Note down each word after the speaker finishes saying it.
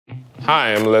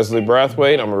Hi, I'm Leslie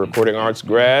Brathwaite. I'm a recording arts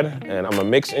grad, and I'm a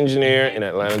mix engineer in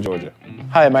Atlanta, Georgia.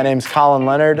 Hi, my name's Colin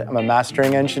Leonard. I'm a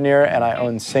mastering engineer, and I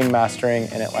own Sing Mastering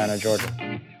in Atlanta, Georgia.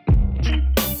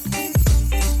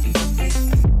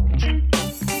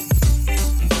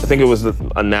 I think it was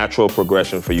a natural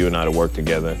progression for you and I to work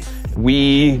together.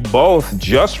 We both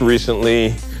just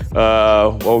recently,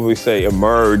 what would we say,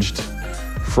 emerged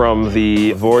from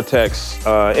the vortex,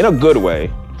 in a good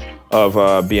way, of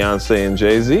Beyoncé and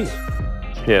Jay-Z.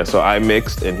 Yeah, so I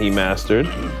mixed and he mastered.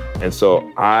 And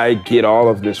so I get all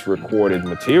of this recorded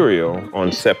material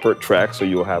on separate tracks. So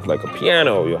you'll have like a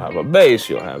piano, you'll have a bass,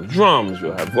 you'll have drums,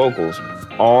 you'll have vocals,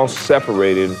 all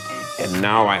separated. And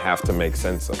now I have to make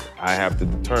sense of it. I have to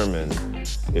determine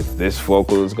if this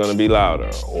vocal is gonna be louder,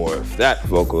 or if that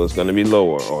vocal is gonna be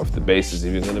lower, or if the bass is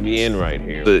even gonna be in right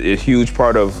here. A huge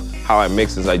part of how I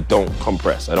mix is I don't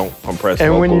compress. I don't compress vocals.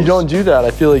 And when you don't do that,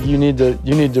 I feel like you need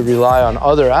to rely on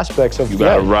other aspects of You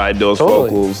gotta ride those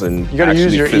vocals and you gotta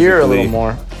use your ear a little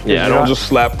more. Yeah, I don't just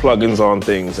slap plugins on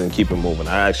things and keep it moving.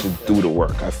 I actually do the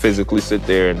work. I physically sit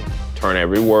there and turn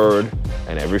every word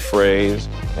and every phrase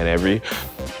and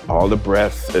all the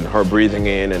breath and her breathing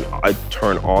in, and I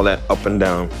turn all that up and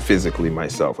down physically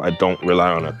myself. I don't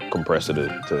rely on a compressor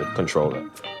to control that.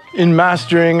 In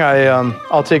mastering,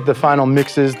 I'll take the final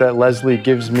mixes that Leslie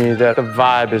gives me, that the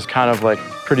vibe is kind of like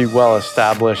pretty well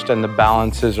established and the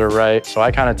balances are right. So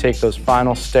I kind of take those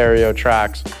final stereo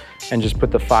tracks and just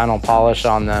put the final polish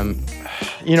on them.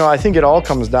 You know, I think it all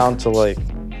comes down to like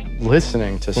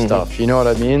listening to stuff, you know what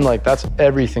I mean? Like that's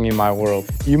everything in my world.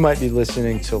 You might be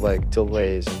listening to like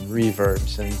delays and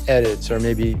reverbs and edits, or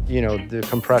maybe, you know, the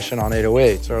compression on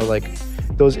 808s, or like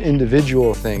those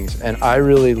individual things. And I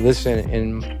really listen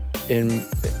in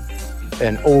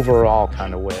an overall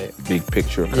kind of way. Big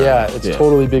picture. Yeah, it's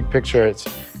totally big picture. It's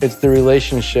the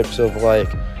relationships of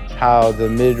like how the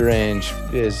mid-range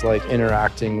is like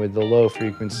interacting with the low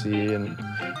frequency, and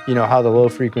you know how the low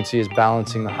frequency is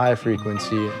balancing the high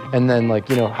frequency, and then like,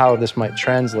 you know, how this might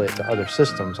translate to other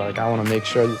systems. Like I want to make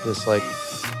sure that this like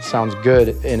sounds good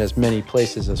in as many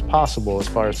places as possible as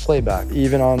far as playback.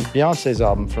 Even on Beyoncé's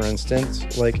album, for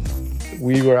instance, like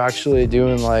we were actually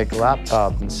doing like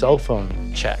laptop and cell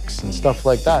phone checks and stuff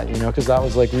like that, you know, because that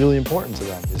was like really important to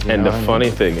them. And the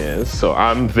funny thing is, so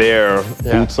I'm there,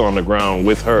 boots on the ground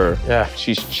with her. Yeah.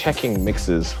 She's checking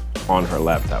mixes on her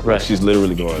laptop. Right. Like she's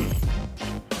literally going,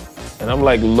 and I'm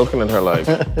like looking at her like,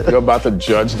 you're about to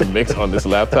judge the mix on this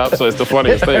laptop? So it's the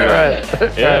funniest thing,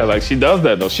 right? Yeah, like she does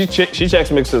that though. She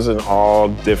checks mixes in all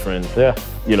different,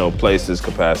 you know, places,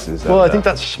 capacities. Well, I think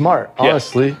that's smart,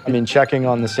 honestly. Yeah. I mean, checking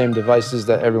on the same devices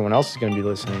that everyone else is going to be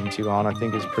listening to on, I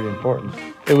think is pretty important.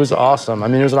 It was awesome. I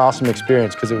mean, it was an awesome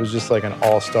experience because it was just like an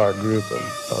all-star group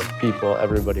of people,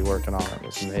 everybody working on it. It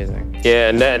was amazing. Yeah,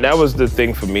 and that was the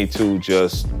thing for me too,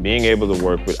 just being able to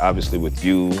work with, obviously with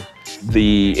you,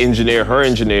 the engineer, her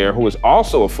engineer, who is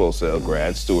also a Full Sail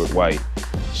grad, Stuart White.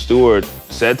 Stuart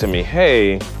said to me,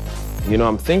 hey, you know,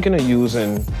 I'm thinking of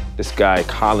using this guy,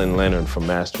 Colin Leonard, for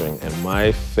mastering, and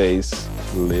my face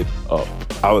lit up.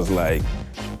 I was like,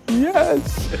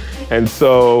 yes. And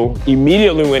so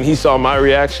immediately when he saw my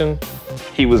reaction,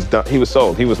 he was done. He was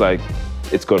sold. He was like,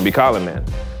 it's gonna be Colin, man.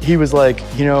 He was like,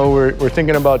 you know, we're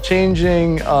thinking about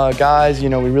changing, guys, you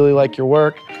know, we really like your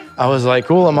work. I was like,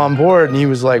 cool, I'm on board. And he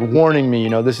was like warning me, you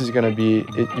know, this is gonna be,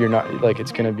 you're not, like,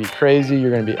 it's gonna be crazy.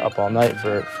 You're gonna be up all night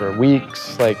for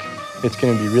weeks. Like, it's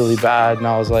gonna be really bad. And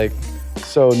I was like,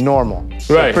 so normal.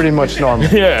 So pretty much normal.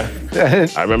 Yeah.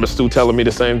 I remember Stu telling me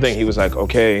the same thing. He was like,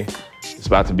 okay, it's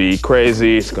about to be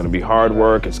crazy. It's gonna be hard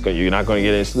work. You're not gonna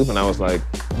get any sleep. And I was like,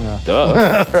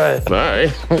 duh. Right. All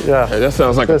right. Yeah. Hey, that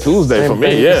sounds like a Tuesday for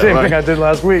me. Yeah. Same thing I did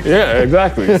last week. Yeah,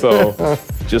 exactly. So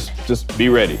just be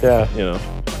ready. Yeah. You know.